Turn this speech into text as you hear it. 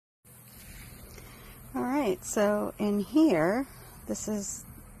Alright, so in here, this is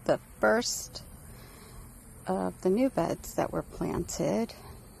the first of the new beds that were planted.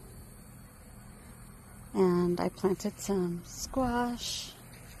 And I planted some squash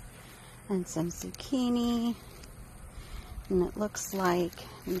and some zucchini. And it looks like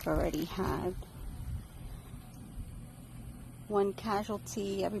we've already had one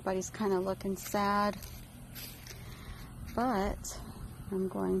casualty. Everybody's kind of looking sad. But I'm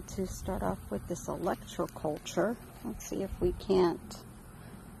going to start off with this electroculture. Let's see if we can't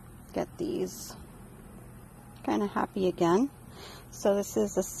get these kind of happy again. So this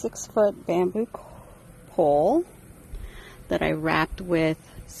is a 6-foot bamboo pole that I wrapped with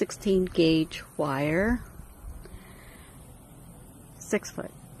 16 gauge wire. 6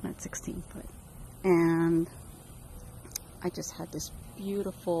 foot, not 16 foot. And I just had this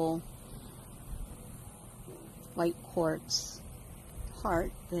beautiful white quartz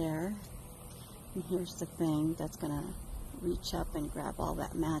heart there. And here's the thing that's gonna reach up and grab all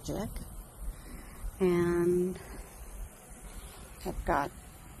that magic. And I've got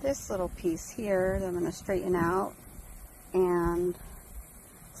this little piece here that I'm gonna straighten out and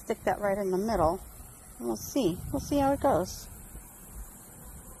stick that right in the middle. And we'll see how it goes.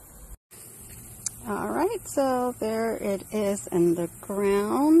 Alright, so there it is in the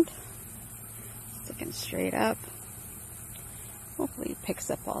ground, sticking straight up. Hopefully it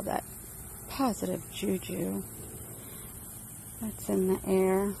picks up all that positive juju that's in the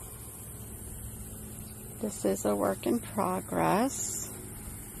air. This is a work in progress,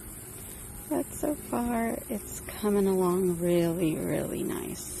 but so far it's coming along really, really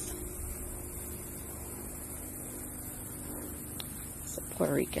nice.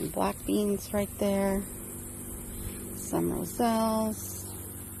 Puerto Rican black beans right there, some roselles,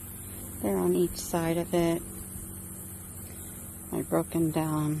 they're on each side of it. My broken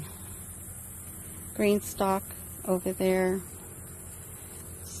down green stalk over there.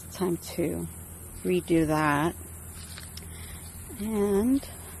 It's time to redo that. And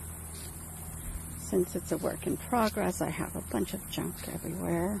since it's a work in progress, I have a bunch of junk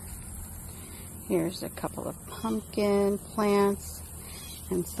everywhere. Here's a couple of pumpkin plants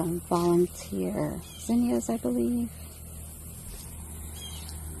and some volunteer zinnias, I believe.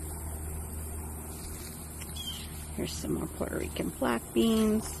 Here's some more Puerto Rican black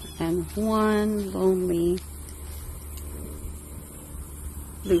beans and one lonely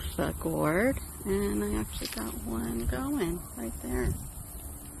loofah gourd. And I actually got one going right there.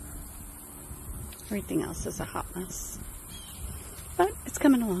 Everything else is a hot mess. But it's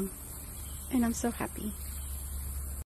coming along, and I'm so happy.